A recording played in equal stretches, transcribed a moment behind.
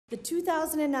The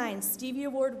 2009 Stevie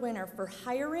Award winner for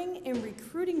Hiring and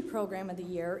Recruiting Program of the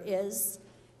Year is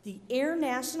the Air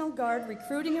National Guard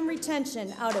Recruiting and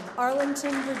Retention out of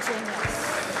Arlington, Virginia.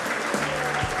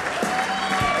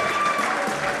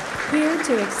 Here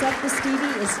to accept the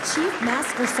Stevie is Chief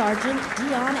Master Sergeant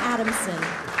Dion Adamson.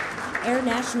 Air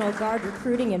National Guard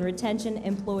Recruiting and Retention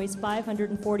employs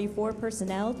 544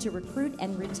 personnel to recruit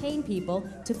and retain people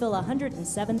to fill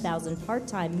 107,000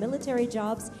 part-time military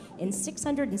jobs in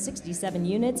 667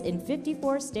 units in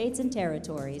 54 states and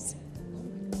territories.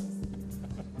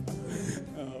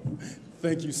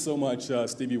 Thank you so much,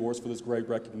 Stevie Awards, for this great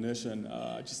recognition.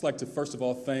 I'd just like to first of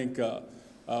all thank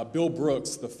Bill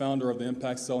Brooks, the founder of the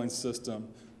Impact Selling System,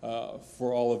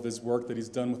 for all of his work that he's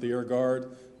done with the Air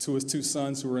Guard. To his two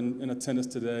sons who are in attendance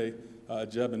today,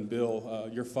 Jeb and Bill,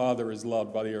 your father is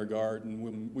loved by the Air Guard,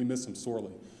 and we miss him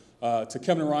sorely. To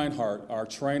Kevin Reinhardt, our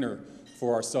trainer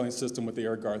for our selling system with the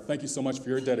Air Guard, thank you so much for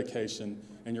your dedication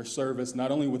and your service, not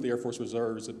only with the Air Force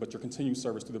Reserves, but your continued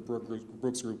service to the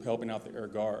Brooks Group, helping out the Air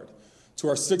Guard. To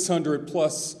our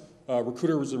 600-plus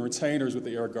recruiters and retainers with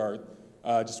the Air Guard,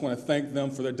 I just want to thank them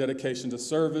for their dedication to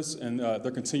service and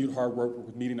their continued hard work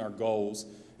with meeting our goals.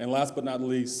 And last but not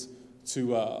least,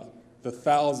 to the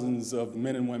thousands of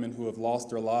men and women who have lost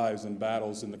their lives in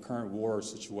battles in the current war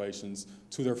situations,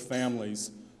 to their families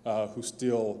who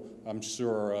still, I'm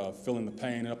sure, are feeling the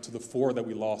pain, and up to the 4 that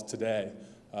we lost today.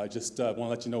 Just want to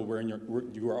let you know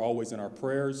you are always in our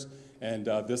prayers, and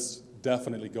this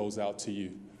definitely goes out to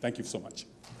you. Thank you so much.